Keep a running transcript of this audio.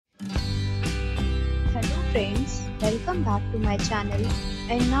friends, welcome back to my channel,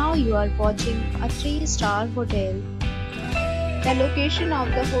 and now you are watching a 3-star hotel. The location of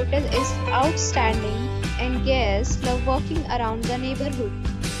the hotel is outstanding and guests love walking around the neighborhood.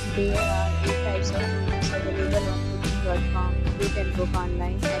 There are 8 types of rooms available on booking.com. You can book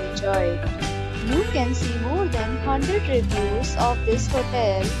online and enjoy it. You can see more than 100 reviews of this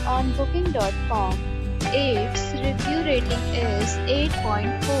hotel on booking.com. Its review rating is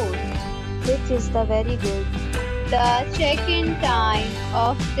 8.4, which is the very good. The check-in time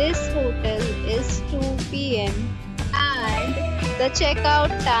of this hotel is 2 p.m. and the checkout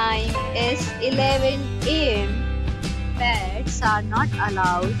time is 11 a.m. Pets are not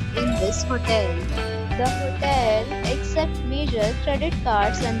allowed in this hotel. The hotel accepts major credit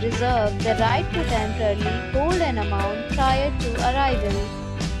cards and reserves the right to temporarily hold an amount prior to arrival.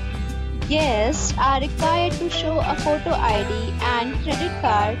 Guests are required to show a photo ID and credit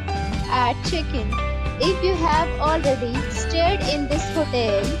card at check-in. If you have already stayed in this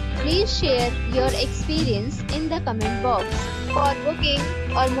hotel, please share your experience in the comment box. For booking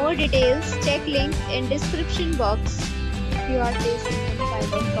or more details, check link in description box. If you are facing any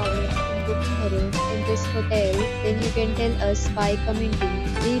kind of problem in booking a room in this hotel, then you can tell us by commenting.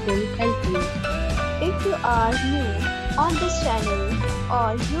 We will help you. If you are new on this channel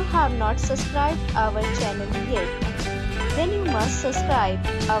or you have not subscribed our channel yet, then you must subscribe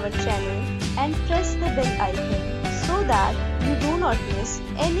our channel and press the bell icon so that you do not miss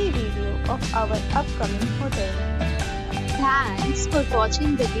any video of our upcoming hotel. Thanks for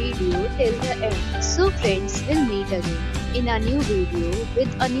watching the video till the end. So friends, will meet again in a new video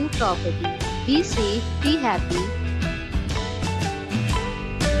with a new property. Be safe, be happy.